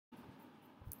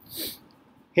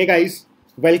Hey guys,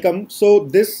 welcome. So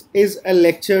this is a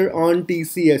lecture on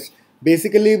TCS.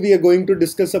 Basically, we are going to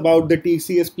discuss about the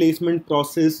TCS placement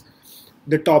process,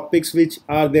 the topics which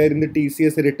are there in the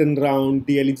TCS written round,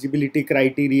 the eligibility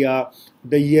criteria,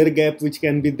 the year gap which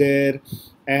can be there,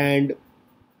 and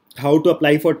how to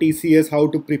apply for TCS, how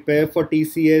to prepare for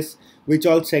TCS, which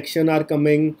all section are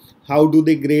coming, how do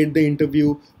they grade the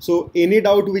interview. So any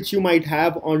doubt which you might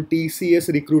have on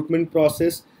TCS recruitment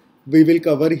process, we will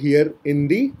cover here in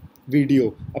the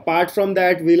video. Apart from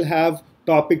that, we'll have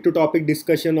topic to topic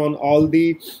discussion on all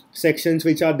the sections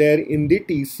which are there in the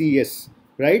TCS,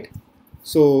 right?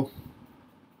 So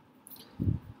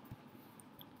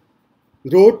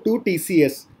road to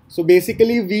TCS. So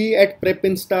basically we at Prep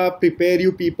Insta prepare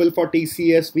you people for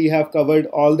TCS. We have covered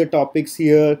all the topics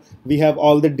here. We have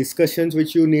all the discussions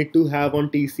which you need to have on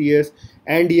TCS.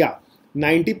 And yeah,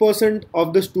 90%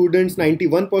 of the students,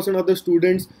 91% of the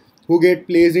students who get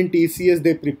placed in TCS,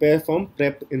 they prepare from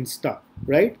Prep Insta,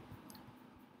 right?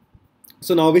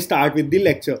 So now we start with the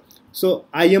lecture. So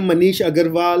I am Manish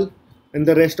Agarwal and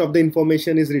the rest of the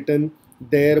information is written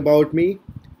there about me.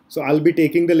 So I'll be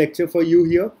taking the lecture for you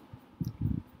here.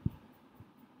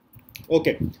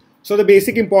 Okay, so the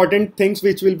basic important things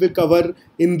which we will cover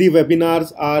in the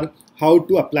webinars are how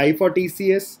to apply for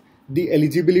TCS, the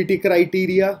eligibility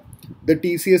criteria, the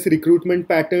TCS recruitment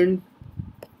pattern,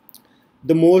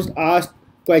 the most asked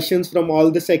questions from all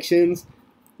the sections,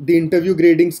 the interview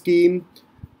grading scheme,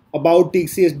 about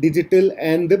TCS Digital,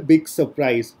 and the big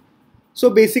surprise.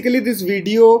 So basically this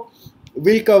video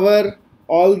will cover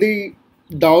all the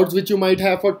doubts which you might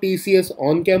have for TCS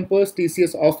on campus,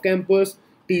 TCS off campus,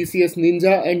 TCS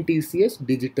Ninja and TCS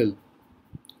Digital,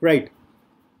 right?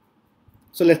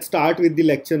 So let's start with the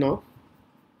lecture now.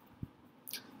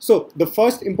 So the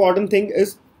first important thing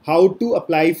is how to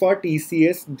apply for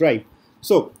TCS Drive.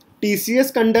 So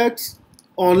TCS conducts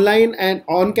online and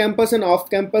on campus and off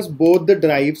campus both the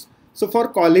drives. So for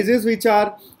colleges which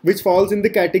falls in the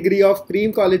category of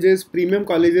cream colleges, premium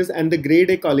colleges and the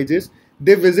grade A colleges,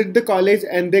 they visit the college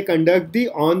and they conduct the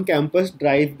on campus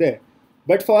drive there.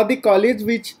 But for the college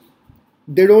which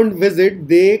they don't visit,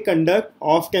 they conduct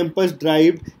off campus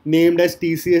drive named as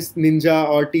TCS Ninja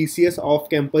or TCS off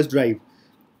campus drive.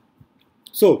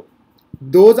 So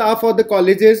those are for the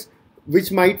colleges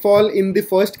which might fall in the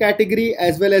first category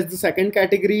as well as the second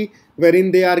category,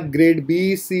 wherein they are grade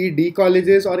B, C, D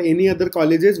colleges or any other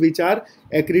colleges which are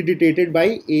accredited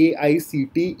by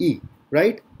AICTE,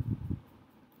 right?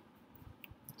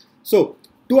 So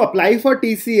to apply for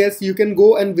TCS, you can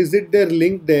go and visit their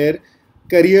link there,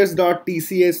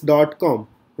 careers.tcs.com,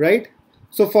 right?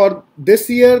 So for this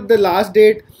year, the last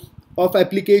date of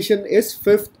application is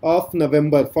 5th of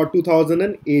November for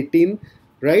 2018,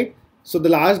 right? So the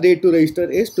last date to register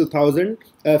is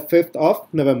 5th of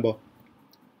November.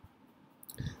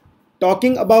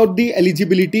 Talking about the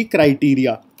eligibility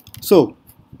criteria. So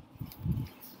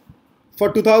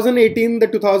for 2018, the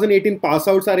 2018 pass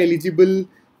outs are eligible,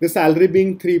 the salary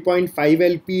being 3.5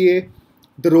 LPA,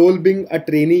 the role being a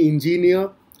trainee engineer.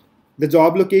 The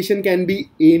job location can be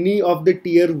any of the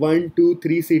tier 1, 2,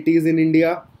 3 cities in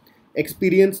India.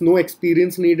 Experience, no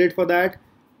experience needed for that,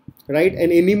 right?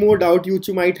 And any more doubt you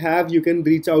might have, you can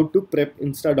reach out to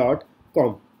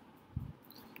prepinsta.com.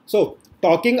 So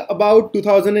talking about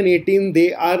 2018,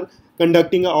 they are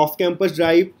conducting an off-campus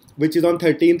drive which is on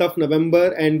 13th of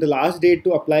November and the last date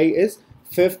to apply is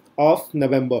 5th of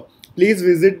November. Please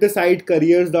visit the site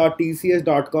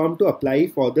careers.tcs.com to apply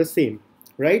for the same,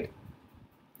 right?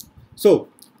 So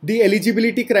the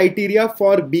eligibility criteria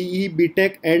for BE,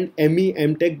 BTech and ME,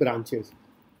 MTech branches.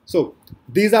 So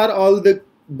these are all the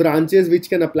branches which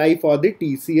can apply for the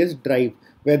TCS drive,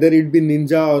 whether it be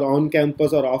Ninja or on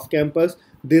campus or off campus.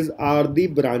 These are the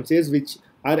branches which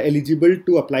are eligible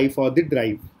to apply for the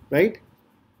drive, right?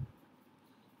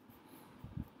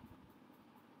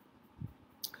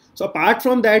 So apart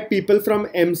from that, people from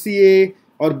MCA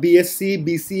or BSc,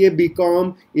 BCA,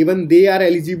 BCom, even they are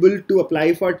eligible to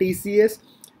apply for TCS.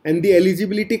 And the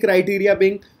eligibility criteria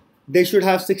being they should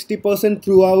have 60%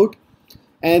 throughout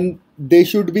and they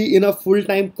should be in a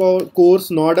full-time course,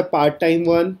 not a part-time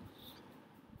one.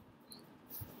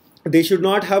 They should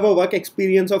not have a work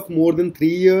experience of more than 3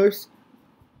 years.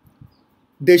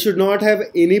 They should not have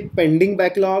any pending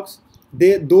backlogs.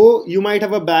 Though you might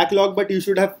have a backlog, but you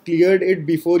should have cleared it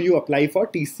before you apply for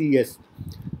TCS.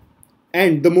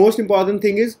 And the most important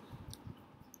thing is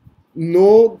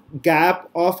no gap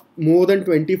of more than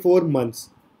 24 months,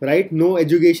 right? No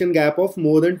education gap of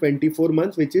more than 24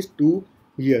 months, which is 2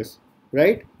 years,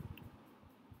 right?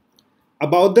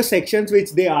 About the sections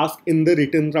which they ask in the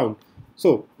written round.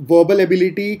 So verbal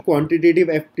ability, quantitative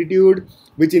aptitude,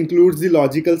 which includes the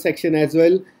logical section as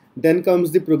well. Then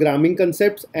comes the programming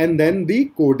concepts and then the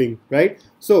coding, right?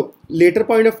 So later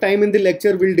point of time in the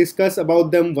lecture, we'll discuss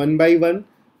about them one by one,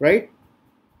 right?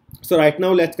 So right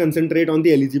now let's concentrate on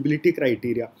the eligibility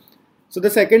criteria. So the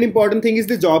second important thing is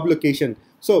the job location.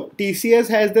 So TCS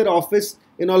has their office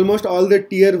in almost all the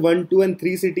tier 1, 2 and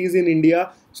 3 cities in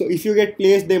India. So if you get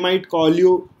placed, they might call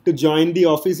you to join the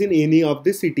office in any of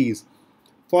the cities.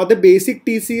 For the basic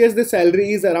TCS, the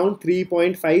salary is around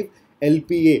 3.5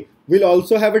 LPA. We'll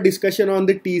also have a discussion on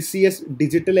the TCS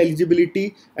digital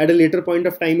eligibility at a later point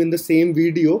of time in the same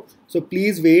video. So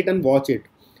please wait and watch it.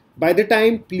 By the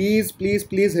time, please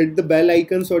hit the bell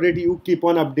icon so that you keep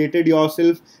on updated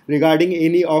yourself regarding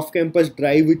any off-campus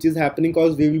drive which is happening,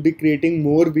 because we will be creating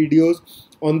more videos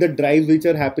on the drives which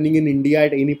are happening in India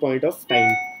at any point of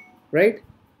time, right?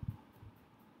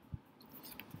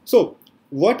 So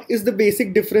what is the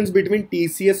basic difference between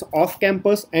TCS off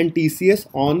campus and TCS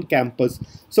on campus?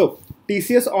 So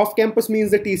TCS off campus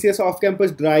means the TCS off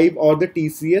campus drive or the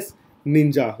TCS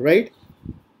Ninja, right?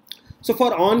 So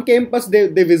for on campus, they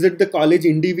visit the college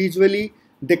individually,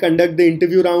 they conduct the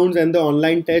interview rounds and the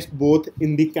online test both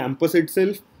in the campus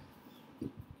itself.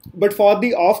 But for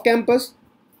the off campus,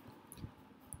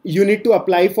 you need to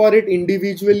apply for it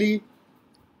individually.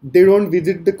 They don't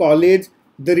visit the college.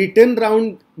 The written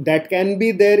round that can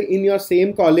be there in your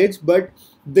same college, but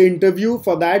the interview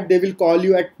for that they will call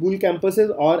you at pool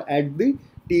campuses or at the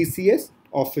TCS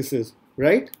offices,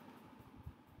 right?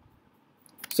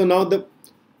 So now the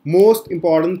most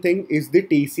important thing is the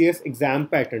TCS exam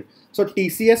pattern. So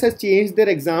TCS has changed their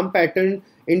exam pattern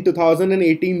in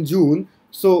 2018 June.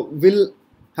 So we'll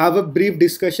have a brief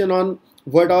discussion on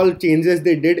what all changes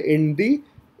they did in the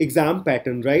exam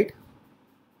pattern, right?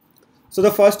 So the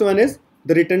first one is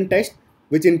the written test,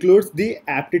 which includes the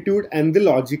aptitude and the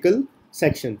logical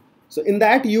section. So in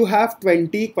that you have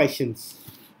 20 questions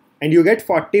and you get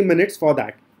 40 minutes for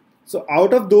that. So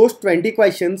out of those 20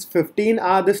 questions, 15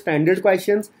 are the standard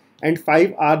questions and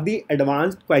 5 are the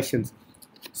advanced questions.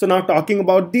 So now talking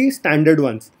about the standard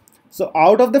ones. So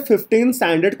out of the 15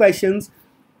 standard questions,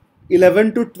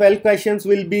 11 to 12 questions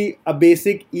will be a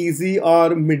basic, easy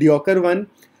or mediocre one,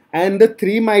 and the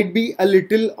 3 might be a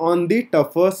little on the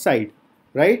tougher side,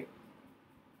 right?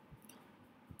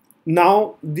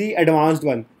 Now the advanced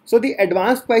one. So the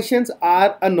advanced questions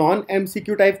are a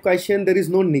non-MCQ type question. There is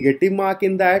no negative mark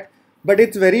in that, but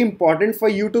it's very important for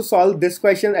you to solve this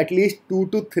question, at least 2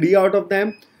 to 3 out of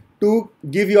them, to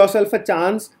give yourself a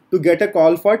chance to get a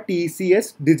call for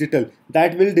TCS Digital.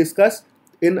 That we'll discuss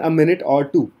in a minute or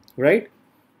two, right?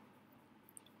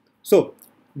 So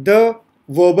the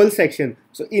verbal section.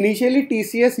 So initially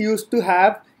TCS used to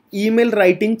have email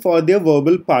writing for their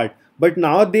verbal part, but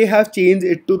now they have changed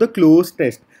it to the closed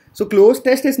test. So closed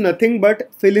test is nothing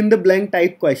but fill in the blank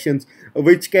type questions,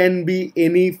 which can be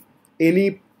any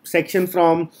section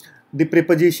from the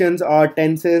prepositions or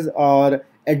tenses or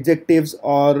adjectives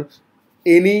or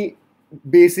any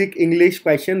basic English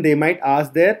question they might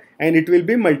ask there, and it will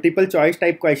be multiple choice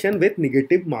type question with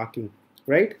negative marking,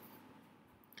 right?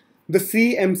 The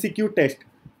CMCQ test.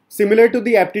 Similar to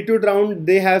the aptitude round,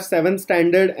 they have 7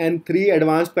 standard and 3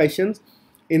 advanced questions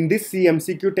in this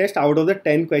CMCQ test out of the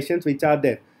 10 questions which are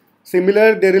there.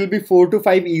 Similar, there will be 4 to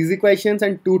 5 easy questions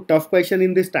and 2 tough questions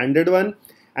in the standard one,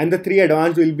 and the 3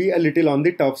 advanced will be a little on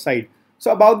the tough side.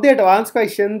 So about the advanced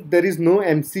question, there is no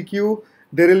MCQ.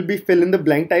 There will be fill in the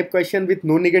blank type question with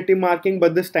no negative marking,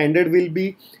 but the standard will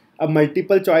be a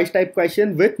multiple choice type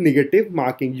question with negative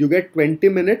marking. You get 20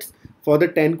 minutes for the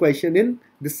 10 question in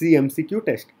the CMCQ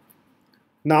test.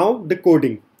 Now the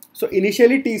coding. So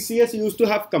initially TCS used to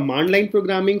have command line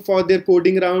programming for their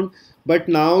coding round, but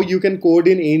now you can code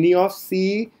in any of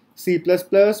C, C++,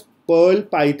 Perl,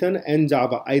 Python and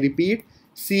Java. I repeat,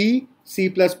 C, C++,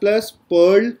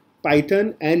 Perl,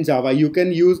 Python and Java. You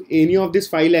can use any of these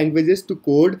 5 languages to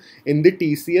code in the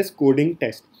TCS coding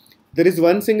test. There is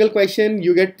one single question,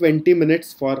 you get 20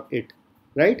 minutes for it,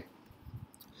 right?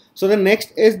 So the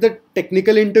next is the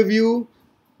technical interview,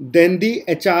 then the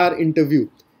HR interview.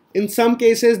 In some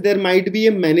cases, there might be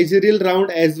a managerial round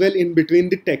as well in between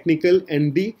the technical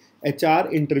and the HR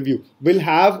interview. We'll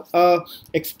have a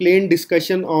explained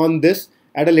discussion on this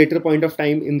at a later point of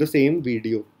time in the same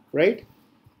video, right?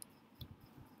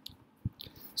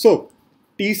 So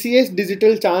TCS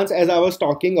Digital Chance, as I was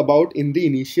talking about in the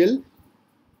initial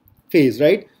phase,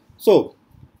 right? So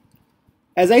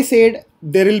as I said,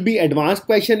 there will be advanced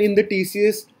question in the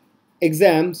TCS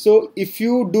exam. So if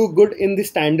you do good in the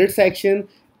standard section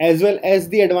as well as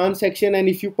the advanced section, and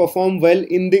if you perform well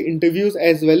in the interviews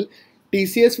as well,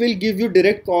 TCS will give you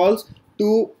direct calls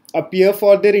to appear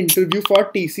for their interview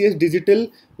for TCS Digital,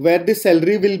 where the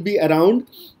salary will be around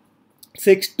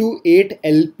 6 to 8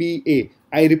 LPA.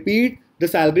 I repeat, the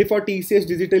salary for TCS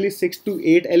Digital is 6 to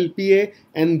 8 LPA,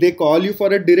 and they call you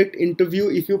for a direct interview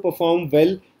if you perform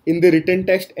well in the written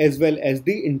test as well as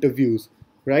the interviews,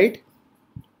 right?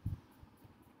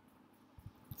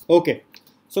 Okay,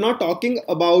 so now talking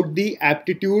about the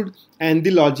aptitude and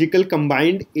the logical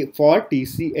combined for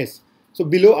TCS. So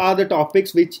below are the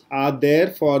topics which are there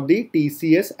for the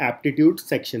TCS aptitude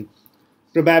section.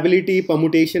 Probability,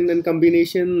 permutation and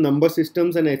combination, number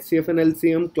systems and HCF and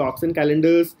LCM, clocks and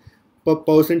calendars,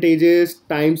 percentages,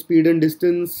 time, speed and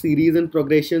distance, series and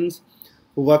progressions,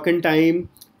 work and time,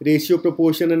 ratio,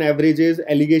 proportion and averages,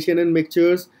 alligation and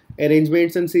mixtures,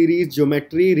 arrangements and series,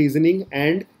 geometry, reasoning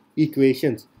and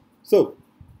equations. So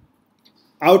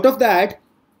out of that,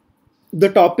 the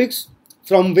topics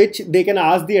from which they can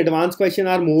ask the advanced question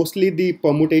are mostly the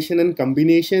permutation and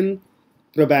combination,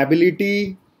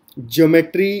 probability,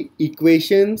 geometry,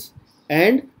 equations,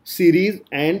 and series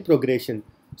and progression.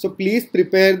 So please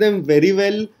prepare them very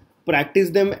well, practice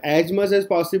them as much as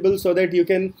possible so that you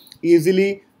can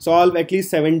easily solve at least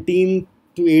 17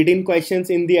 to 18 questions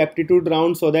in the aptitude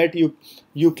round, so that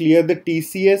you clear the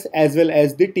TCS as well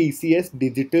as the TCS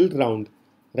digital round,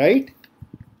 right?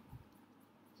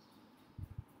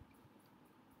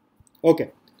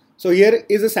 Okay, so here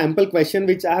is a sample question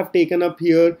which I have taken up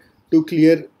here to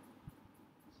clear,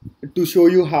 to show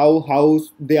you how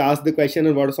they ask the question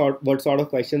and what sort of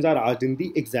questions are asked in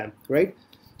the exam, right?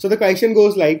 So the question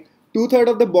goes like, 2/3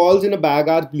 of the balls in a bag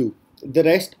are blue, the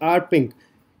rest are pink.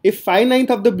 If 5/9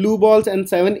 of the blue balls and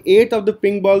 7/8 of the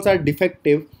pink balls are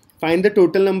defective, find the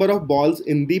total number of balls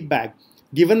in the bag,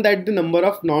 given that the number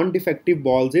of non-defective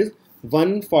balls is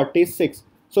 146.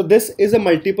 So this is a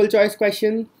multiple choice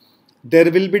question.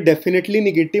 There will be definitely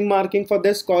negative marking for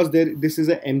this because this is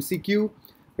a MCQ,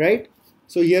 right?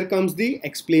 So here comes the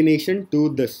explanation to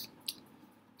this.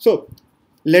 So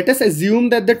let us assume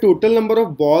that the total number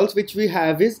of balls which we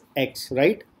have is X,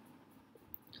 right?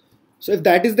 So if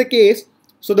that is the case,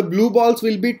 so the blue balls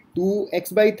will be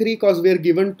 2x by 3 because we are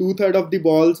given 2/3 of the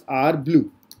balls are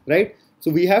blue, right?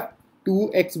 So we have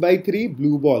 2x by 3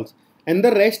 blue balls and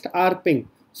the rest are pink.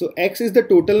 So X is the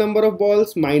total number of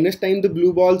balls minus time the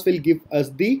blue balls will give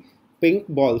us the pink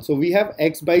ball. So we have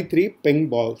X by 3 pink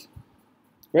balls,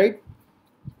 right?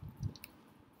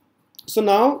 So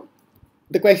now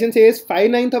the question says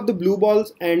 5/9 of the blue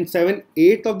balls and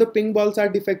 7/8 of the pink balls are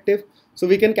defective. So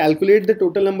we can calculate the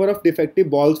total number of defective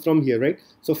balls from here, right?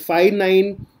 So 5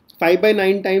 by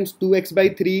 9 times 2x by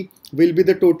 3 will be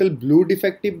the total blue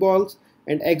defective balls,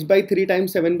 and x by 3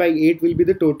 times 7 by 8 will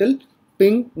be the total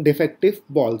pink defective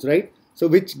balls, right? So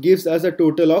which gives us a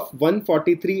total of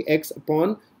 143x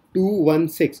upon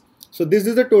 216. So this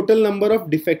is the total number of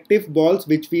defective balls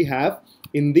which we have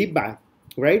in the bag,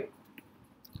 right?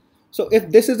 So if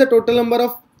this is the total number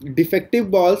of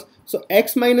defective balls, so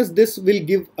x minus this will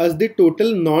give us the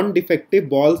total non-defective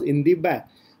balls in the bag,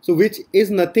 so which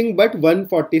is nothing but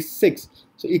 146.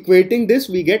 So equating this,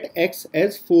 we get x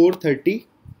as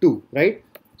 432, right?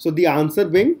 So the answer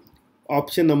being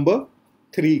option number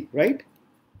 3, right?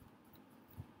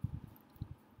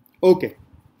 Okay,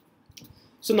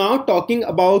 so now talking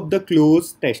about the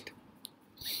close test.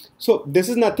 So this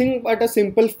is nothing but a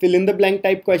simple fill in the blank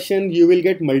type question. You will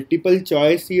get multiple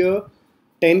choice here,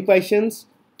 10 questions,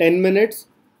 10 minutes,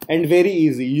 and very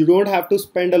easy. You don't have to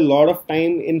spend a lot of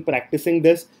time in practicing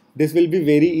this. This will be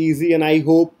very easy, and I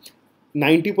hope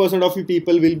 90% of you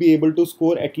people will be able to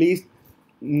score at least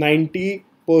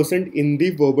 90% in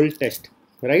the verbal test,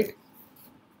 right?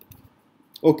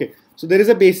 Okay, so there is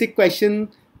a basic question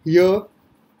here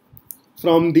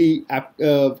from the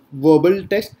verbal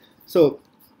test. So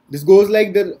this goes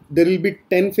like there will be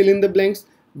 10 fill in the blanks.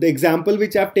 The example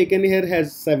which I've taken here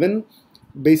has 7.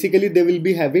 Basically, they will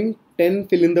be having 10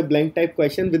 fill in the blank type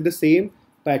question with the same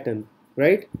pattern,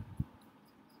 right?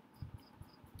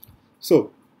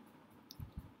 So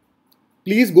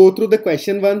please go through the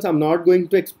question once. I'm not going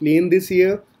to explain this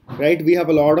here, right? We have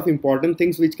a lot of important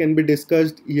things which can be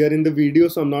discussed here in the video,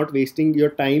 so I'm not wasting your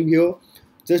time here.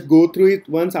 Just go through it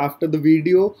once after the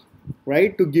video,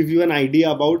 right, to give you an idea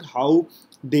about how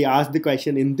they ask the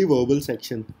question in the verbal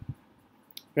section,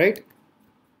 right?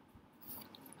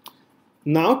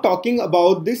 Now talking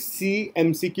about this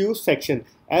CMCQ section.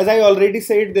 As I already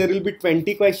said, there will be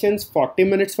 20 questions, 40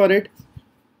 minutes for it.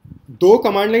 Though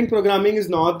command line programming is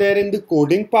not there in the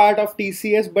coding part of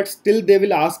TCS, but still they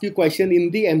will ask you question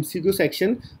in the MCQ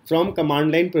section from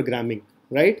command line programming,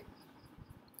 right?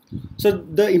 So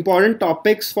the important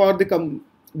topics for the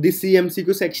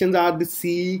CMCQ sections are the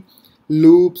C,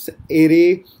 loops,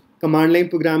 array, command line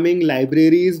programming,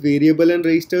 libraries, variable and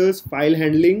registers, file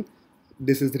handling.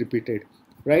 This is repeated,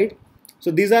 right? So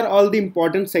these are all the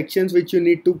important sections which you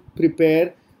need to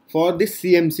prepare for this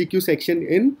CMCQ section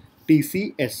in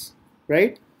TCS,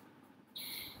 right?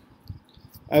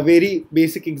 A very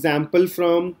basic example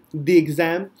from the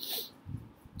exam.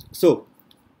 So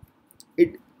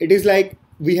it is like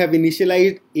we have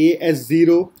initialized a as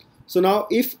 0. So now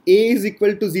if a is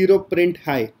equal to 0, print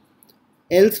hi,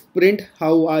 else print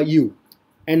how are you,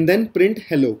 and then print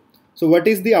hello. So what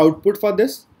is the output for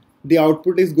this? The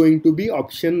output is going to be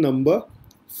option number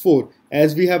 4,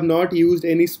 as we have not used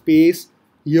any space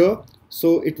here,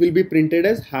 so it will be printed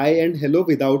as hi and hello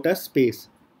without a space,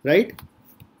 right?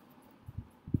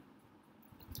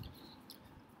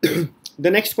 The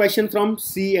next question from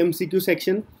CMCQ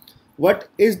section: what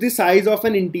is the size of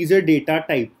an integer data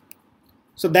type?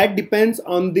 So that depends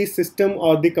on the system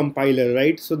or the compiler,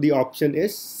 right? So the option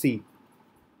is C.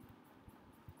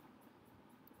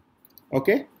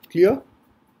 Okay, clear?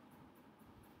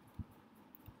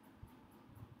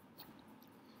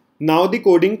 Now the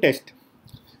coding test.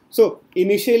 So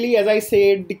initially, as I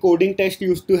said, the coding test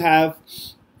used to have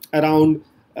around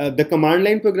the command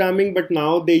line programming, but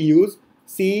now they use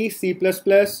C, C++,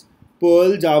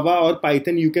 Perl, Java or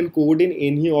Python. You can code in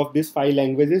any of these 5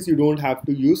 languages. You don't have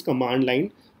to use command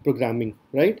line programming,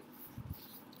 right?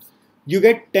 You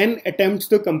get 10 attempts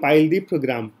to compile the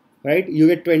program, right? You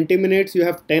get 20 minutes, you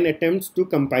have 10 attempts to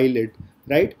compile it,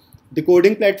 right? The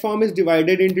coding platform is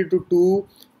divided into two.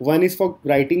 One is for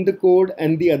writing the code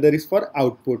and the other is for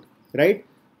output, right?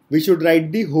 We should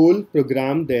write the whole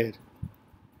program there.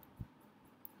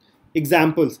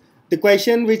 Examples. The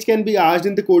question which can be asked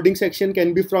in the coding section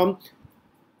can be from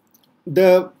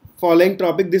the following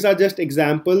topic. These are just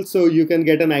examples, so you can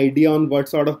get an idea on what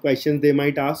sort of questions they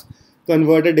might ask.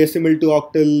 Convert a decimal to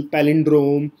octal,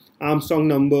 palindrome, Armstrong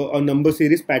number, or number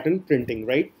series pattern printing,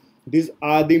 right? These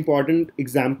are the important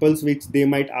examples which they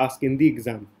might ask in the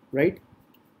exam, right?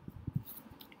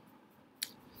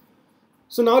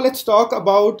 So now let's talk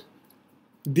about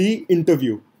the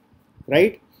interview,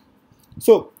 right?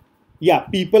 So yeah,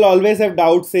 people always have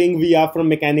doubts saying we are from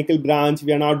mechanical branch,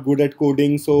 we are not good at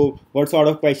coding, so what sort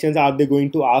of questions are they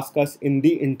going to ask us in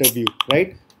the interview,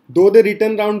 right? Though the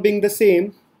written round being the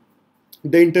same,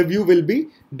 the interview will be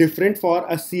different for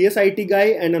a CSIT guy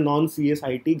and a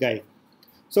non-CSIT guy.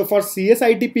 So for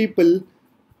CSIT people,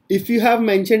 if you have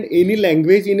mentioned any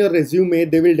language in your resume,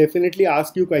 they will definitely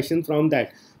ask you questions from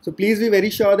that. So please be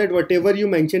very sure that whatever you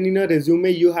mention in your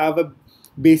resume, you have a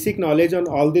basic knowledge on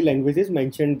all the languages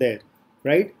mentioned there,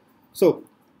 right? So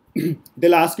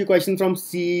they'll ask you questions from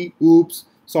C, OOPS,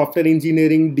 software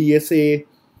engineering, DSA,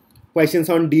 questions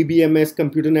on DBMS,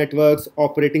 computer networks,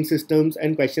 operating systems,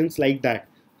 and questions like that,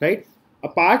 right?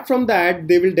 Apart from that,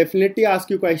 they will definitely ask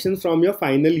you questions from your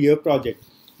final year project.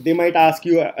 They might ask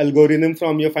you an algorithm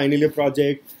from your final year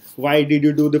project. Why did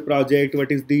you do the project?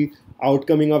 What is the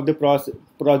outcoming of the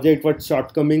project? What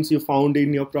shortcomings you found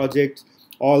in your projects?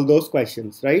 All those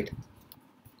questions, right?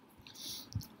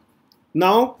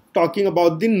 Now talking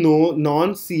about the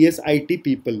non-CSIT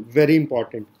people, very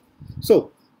important.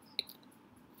 So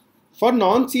for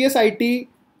non-CSIT,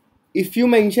 if you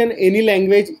mention any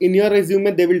language in your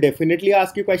resume, they will definitely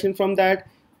ask you questions from that.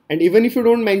 And even if you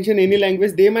don't mention any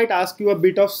language, they might ask you a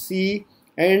bit of C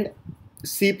and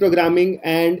C programming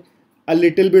and a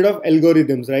little bit of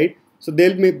algorithms, right? So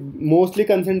they'll mostly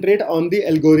concentrate on the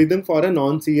algorithm for a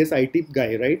non-CSIT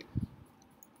guy, right?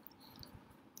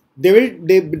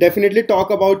 They definitely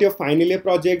talk about your final year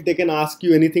project. They can ask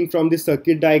you anything from the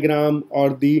circuit diagram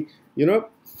or the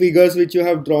figures which you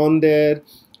have drawn there,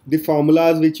 the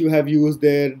formulas which you have used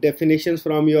there, definitions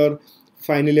from your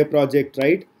final year project,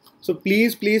 right? So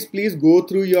please go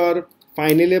through your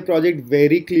final year project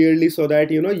very clearly so that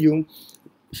you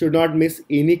should not miss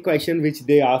any question which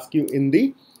they ask you in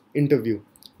the interview.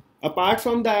 Apart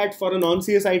from that, for a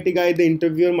non-CSIT guy, the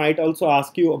interviewer might also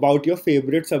ask you about your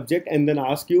favorite subject and then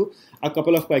ask you a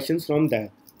couple of questions from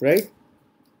there, right?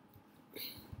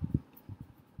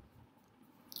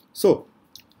 So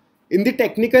in the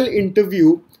technical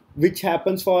interview, which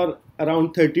happens for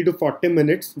around 30 to 40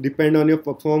 minutes, depend on your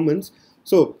performance.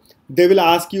 So they will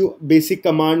ask you basic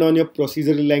command on your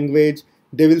procedural language.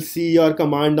 They will see your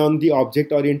command on the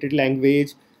object-oriented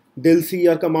language. They'll see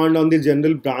your command on the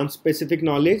general branch-specific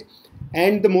knowledge.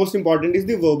 And the most important is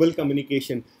the verbal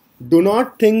communication. Do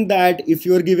not think that if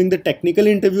you are giving the technical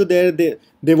interview there,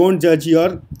 they won't judge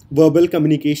your verbal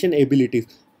communication abilities.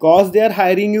 Because they are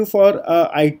hiring you for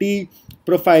IT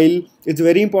profile, it's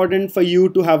very important for you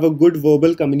to have a good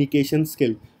verbal communication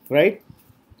skill, right?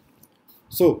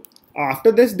 So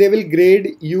After this, they will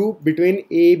grade you between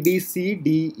A, B, C,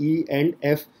 D, E, and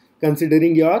F,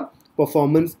 considering your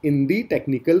performance in the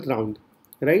technical round,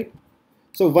 right?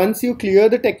 So once you clear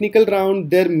the technical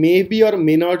round, there may be or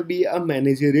may not be a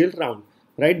managerial round,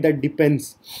 right? That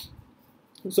depends.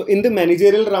 So in the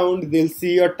managerial round, they'll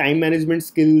see your time management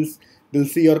skills, they'll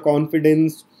see your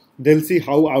confidence, they'll see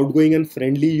how outgoing and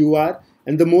friendly you are,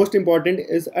 and the most important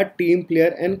is a team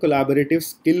player and collaborative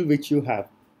skill which you have,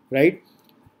 right?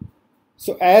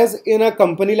 So as in a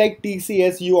company like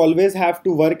TCS, you always have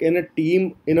to work in a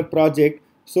team in a project.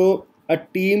 So a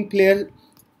team player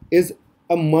is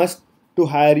a must to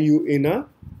hire you in a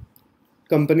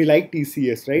company like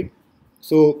TCS, right?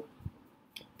 So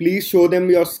please show them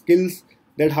your skills,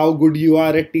 that how good you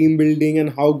are at team building and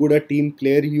how good a team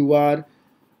player you are,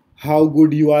 how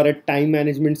good you are at time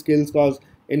management skills, because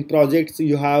in projects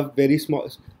you have very small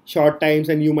short times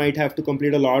and you might have to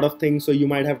complete a lot of things, so you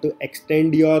might have to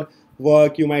extend your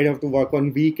work, you might have to work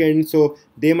on weekends, so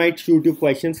they might shoot you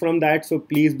questions from that, so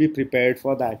please be prepared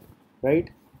for that,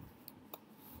 right?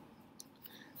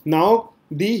 Now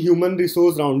the human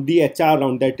resource round, the HR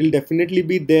round, that will definitely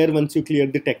be there once you clear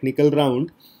the technical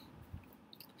round.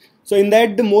 So in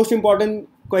that, the most important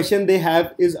question they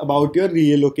have is about your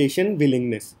relocation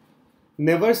willingness.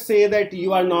 Never say that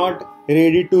you are not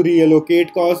ready to relocate,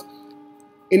 because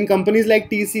in companies like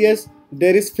TCS,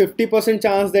 there is 50%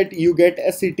 chance that you get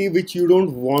a city which you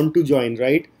don't want to join,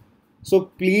 right?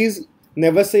 So please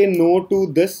never say no to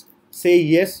this. Say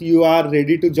yes, you are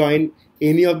ready to join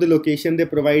any of the location they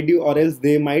provide you, or else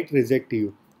they might reject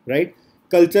you, right?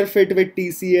 Culture fit with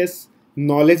TCS,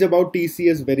 knowledge about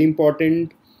TCS, very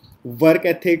important, work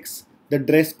ethics, the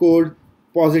dress code,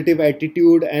 positive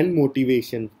attitude, and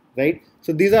motivation, right?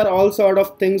 So these are all sort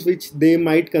of things which they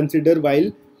might consider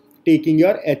while taking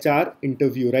your HR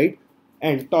interview, right?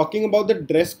 And talking about the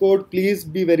dress code, please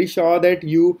be very sure that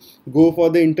you go for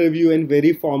the interview in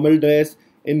very formal dress,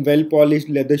 in well polished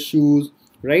leather shoes,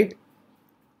 right?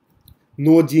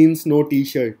 No jeans, no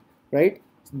t-shirt, right?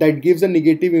 That gives a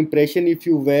negative impression if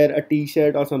you wear a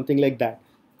t-shirt or something like that.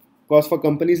 Because for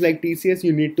companies like TCS,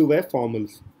 you need to wear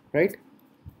formals, right?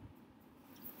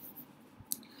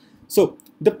 So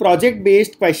the project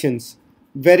based questions,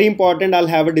 very important. I'll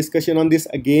have a discussion on this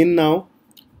again now.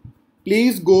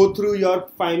 Please go through your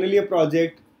final year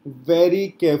project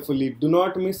very carefully. Do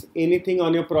not miss anything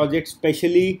on your project,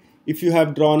 especially if you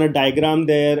have drawn a diagram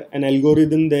there, an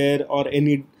algorithm there, or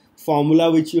any formula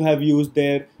which you have used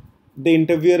there. The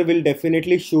interviewer will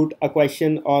definitely shoot a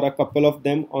question or a couple of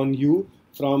them on you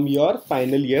from your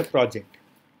final year project,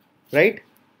 right?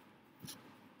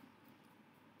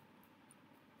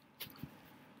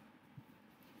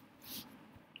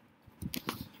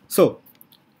 So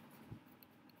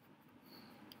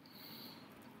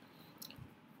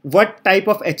what type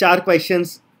of HR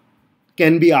questions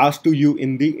can be asked to you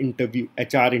in the interview,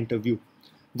 HR interview?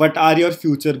 What are your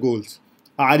future goals?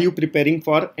 Are you preparing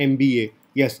for MBA?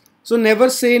 Yes. So never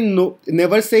say no,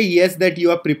 never say yes that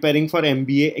you are preparing for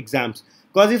MBA exams.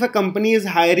 Because if a company is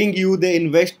hiring you, they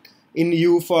invest in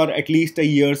you for at least a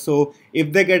year. So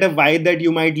if they get a vibe that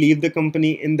you might leave the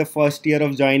company in the first year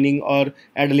of joining or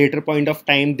at a later point of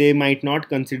time, they might not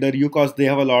consider you because they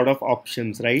have a lot of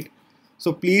options, right?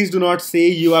 So please do not say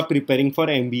you are preparing for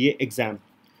MBA exam.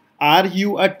 Are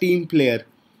you a team player?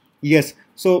 Yes.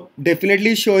 So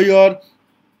definitely show your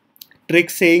trick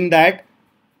saying that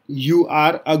you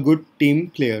are a good team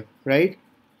player, right?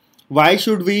 Why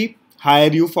should we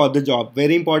hire you for the job?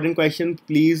 Very important question.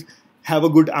 Please have a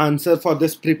good answer for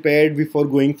this prepared before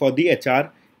going for the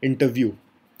HR interview.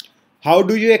 How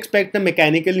do you expect a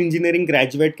mechanical engineering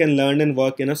graduate can learn and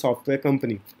work in a software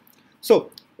company?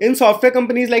 So in software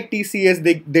companies like TCS,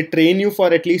 they train you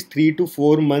for at least 3 to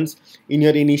 4 months in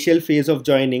your initial phase of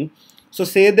joining. So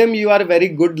say them you are a very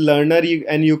good learner,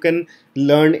 and you can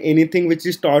learn anything which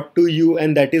is taught to you,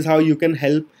 and that is how you can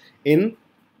help in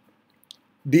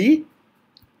the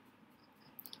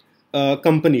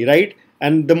company, right?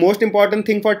 And the most important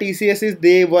thing for TCS is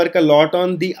they work a lot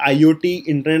on the IoT,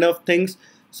 Internet of Things.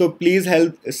 So please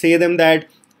help say them that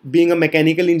being a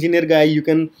mechanical engineer guy, you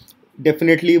can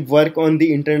definitely work on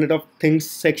the Internet of Things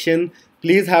section.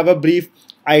 Please have a brief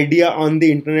idea on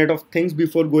the Internet of Things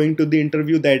before going to the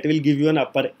interview. That will give you an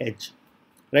upper edge,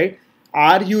 right?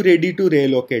 Are you ready to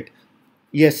relocate?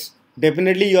 Yes,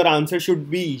 definitely your answer should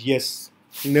be yes.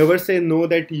 Never say no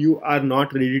that you are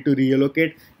not ready to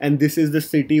relocate and this is the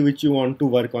city which you want to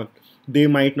work on. They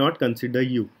might not consider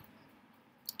you.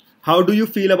 How do you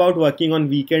feel about working on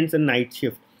weekends and night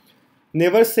shift?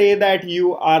 Never say that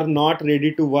you are not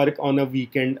ready to work on a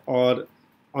weekend or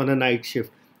on a night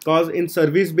shift. because in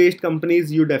service based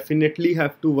companies you definitely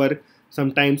have to work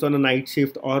sometimes on a night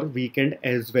shift or weekend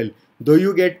as well, though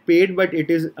you get paid, but it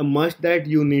is a must that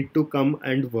you need to come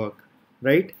and work,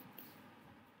 right?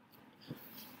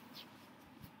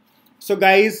 So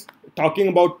guys, talking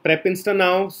about PrepInsta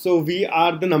now, so we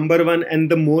are the number one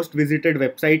and the most visited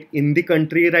website in the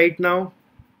country right now,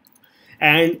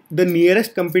 and the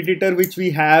nearest competitor which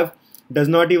we have does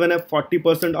not even have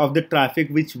 40% of the traffic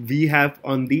which we have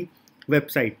on the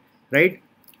website, right?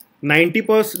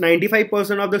 90%,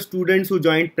 95% of the students who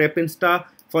joined PrepInsta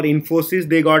for Infosys,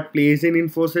 they got placed in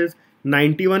Infosys.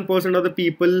 91% of the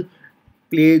people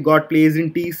got placed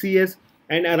in TCS,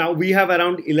 and around we have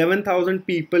around 11,000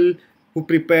 people who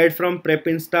prepared from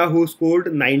PrepInsta who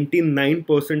scored 99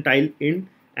 percentile in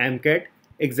AMCAT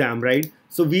exam, right?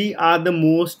 So we are the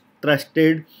most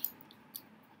trusted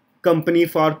company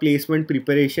for placement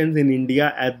preparations in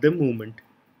India at the moment,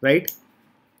 right?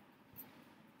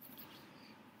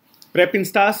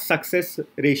 PrepInsta's success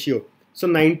ratio. So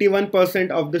 91%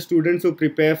 of the students who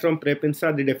prepare from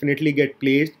PrepInsta, they definitely get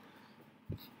placed.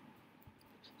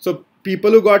 So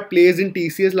people who got placed in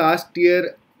TCS last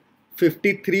year,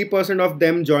 53% of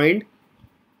them joined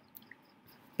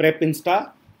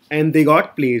PrepInsta and they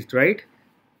got placed, right?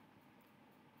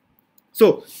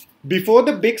 So before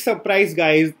the big surprise,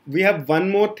 guys, we have one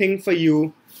more thing for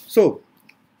you. So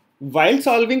while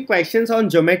solving questions on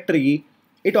geometry,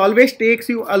 it always takes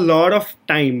you a lot of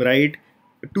time, right?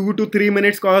 2 to 3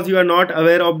 minutes, cause you are not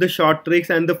aware of the short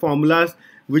tricks and the formulas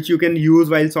which you can use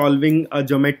while solving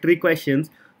geometry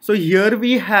questions. So here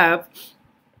we have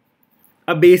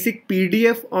a basic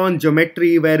PDF on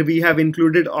geometry where we have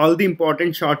included all the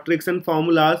important short tricks and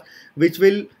formulas which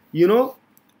will,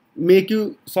 make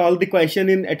you solve the question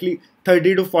in at least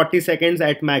 30 to 40 seconds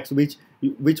at max, which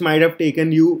might have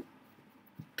taken you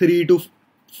 3 to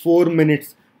 4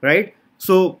 minutes, right?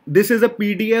 So this is a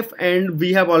PDF and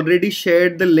we have already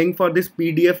shared the link for this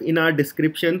PDF in our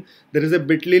description. There is a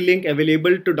bit.ly link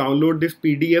available to download this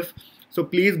PDF. So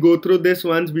please go through this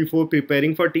once before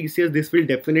preparing for TCS. This will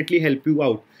definitely help you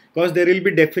out because there will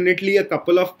be definitely a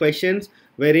couple of questions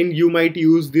wherein you might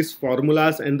use these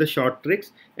formulas and the short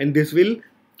tricks, and this will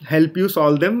help you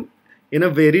solve them in a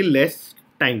very less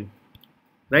time,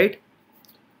 right?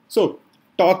 So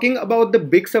talking about the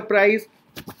big surprise,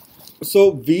 so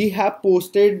we have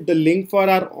posted the link for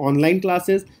our online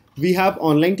classes. We have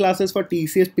online classes for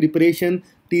TCS preparation,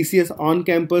 TCS on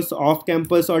campus, off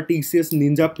campus, or TCS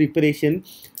Ninja preparation.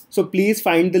 So please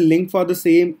find the link for the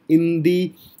same in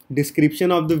the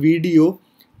description of the video.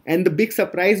 And the big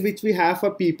surprise which we have for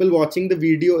people watching the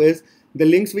video is the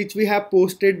links which we have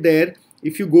posted there.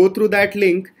 If you go through that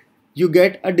link, you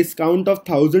get a discount of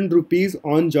 1,000 rupees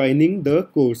on joining the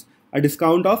course. A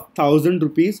discount of 1,000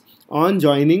 rupees on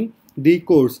joining the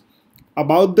course.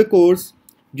 About the course,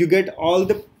 you get all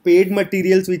the paid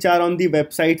materials which are on the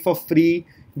website for free.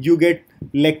 You get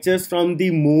lectures from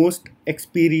the most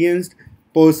experienced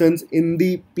persons in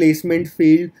the placement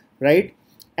field, right?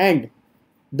 And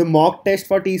the mock test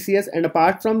for TCS. And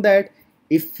apart from that,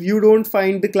 if you don't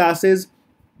find the classes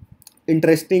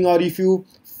interesting or if you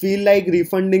feel like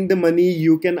refunding the money,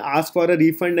 you can ask for a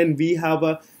refund, and we have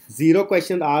a 0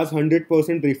 question asked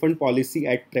 100% refund policy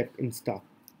at PrepInsta,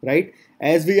 right?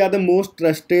 As we are the most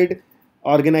trusted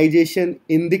organization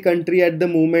in the country at the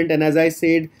moment, and as I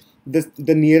said,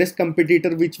 the nearest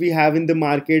competitor which we have in the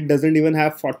market doesn't even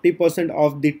have 40%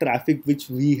 of the traffic which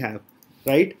we have,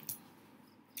 right?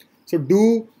 So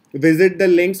do visit the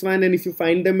links, man, and if you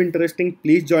find them interesting,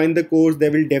 please join the course. They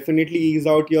will definitely ease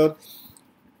out your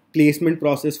placement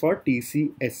process for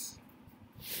TCS.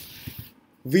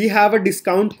 We have a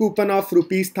discount coupon of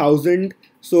 ₹1,000.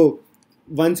 So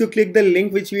once you click the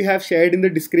link which we have shared in the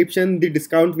description, the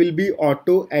discount will be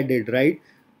auto added, right?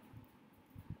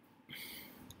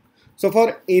 So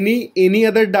for any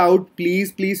other doubt,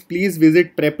 please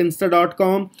visit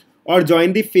prepinsta.com or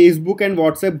join the Facebook and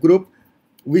WhatsApp group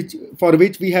for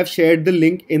which we have shared the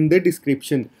link in the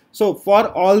description. So for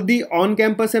all the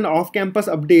on-campus and off-campus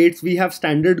updates, we have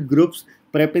standard groups,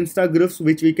 PrepInsta groups,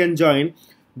 which we can join.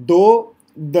 Though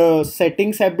the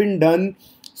settings have been done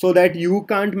so that you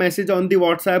can't message on the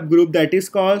WhatsApp group, that is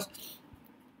cause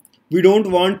we don't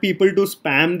want people to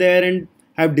spam there and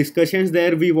have discussions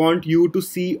there. We want you to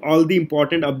see all the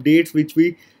important updates which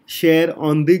we share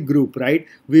on the group, right?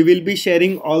 We will be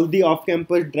sharing all the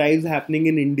off-campus drives happening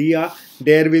in India.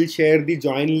 There we'll share the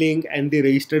join link and the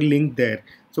register link there.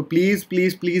 So please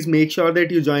make sure that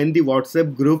you join the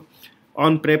WhatsApp group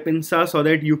on PrepInsta so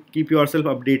that you keep yourself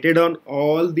updated on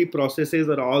all the processes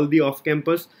or all the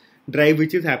off-campus drive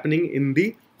which is happening in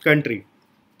the country.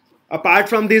 Apart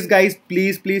from this, guys,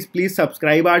 please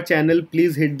subscribe our channel.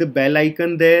 Please hit the bell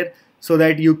icon there so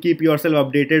that you keep yourself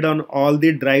updated on all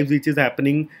the drives which is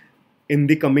happening in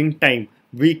the coming time.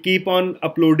 We keep on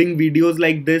uploading videos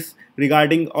like this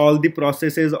regarding all the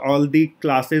processes, all the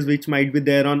classes which might be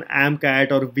there on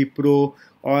AMCAT or Wipro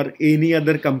or any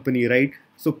other company, right?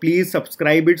 So please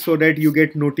subscribe it so that you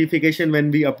get notification when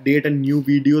we update a new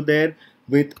video there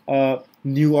with a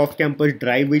new off-campus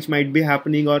drive which might be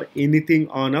happening or anything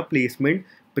on a placement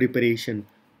preparation,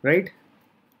 right?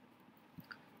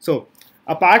 So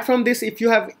apart from this, if you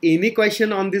have any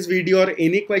question on this video or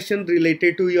any question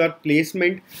related to your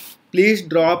placement, please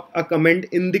drop a comment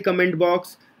in the comment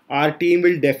box. Our team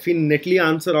will definitely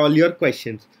answer all your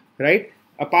questions, right?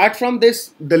 Apart from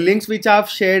this, the links which I've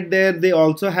shared there, they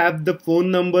also have the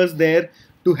phone numbers there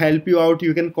to help you out.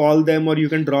 You can call them or you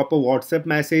can drop a WhatsApp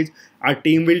message. Our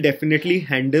team will definitely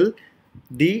handle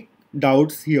the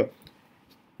doubts here.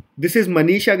 This is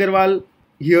Manish Agarwal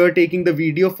here taking the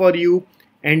video for you.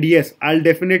 And yes, I'll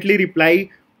definitely reply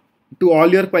to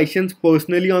all your questions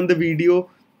personally on the video.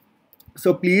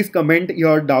 So please comment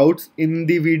your doubts in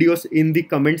the videos in the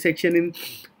comment section in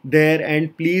there,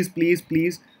 and please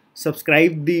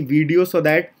subscribe the video so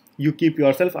that you keep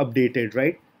yourself updated,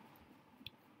 right?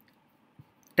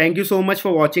 Thank you so much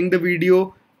for watching the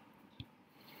video.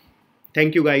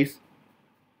 Thank you, guys.